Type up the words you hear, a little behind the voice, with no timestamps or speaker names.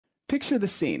Picture the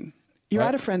scene. You're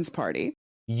at a friend's party.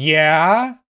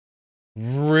 Yeah?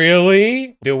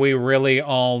 Really? Do we really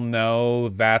all know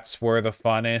that's where the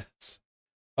fun is?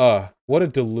 What a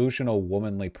delusional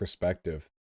womanly perspective.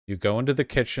 You go into the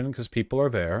kitchen because people are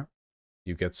there.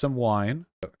 You get some wine.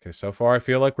 Okay, so far I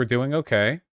feel like we're doing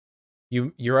okay.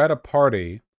 You're at a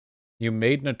party. You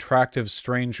made an attractive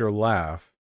stranger laugh.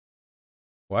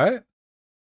 What?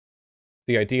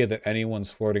 The idea that anyone's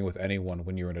flirting with anyone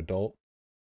when you're an adult.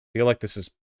 I feel like this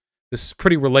is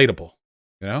pretty relatable,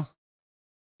 you know?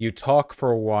 You talk for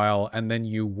a while and then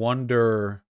you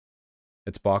wonder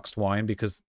it's boxed wine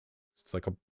because it's like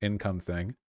a income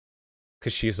thing.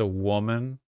 Because she's a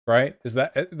woman, right?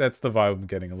 That's the vibe I'm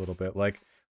getting a little bit. Like,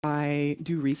 I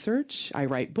do research. I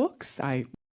write books.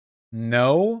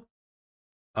 no.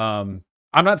 I'm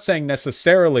not saying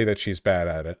necessarily that she's bad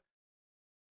at it.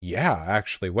 Yeah,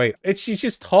 actually, wait. She's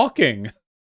just talking.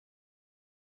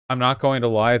 I'm not going to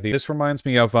lie. This reminds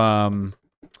me of,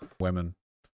 women.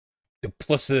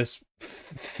 Duplicitous,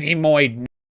 femoid.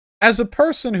 As a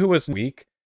person who is weak,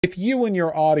 if you and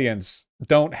your audience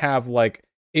don't have, like,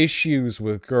 issues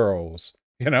with girls,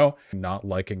 you know, not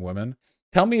liking women,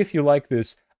 tell me if you like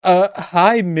this.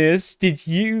 Hi, miss. Did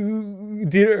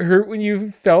it hurt when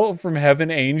you fell from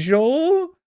heaven,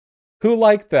 angel? Who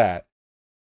liked that?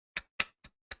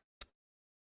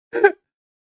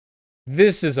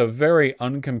 This is a very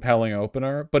uncompelling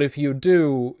opener, but if you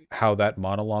do how that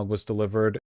monologue was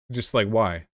delivered, just like,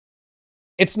 why?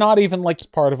 It's not even like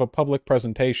part of a public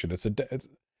presentation.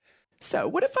 So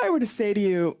what if I were to say to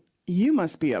you, you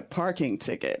must be a parking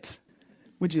ticket?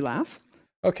 Would you laugh?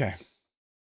 Okay.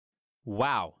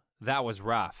 Wow, that was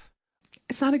rough.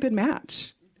 It's not a good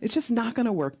match. It's just not going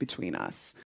to work between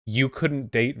us. You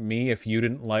couldn't date me if you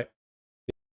didn't like...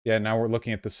 Yeah, now we're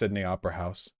looking at the Sydney Opera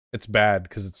House. It's bad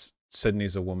because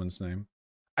Sydney's a woman's name.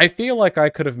 I feel like I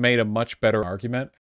could have made a much better argument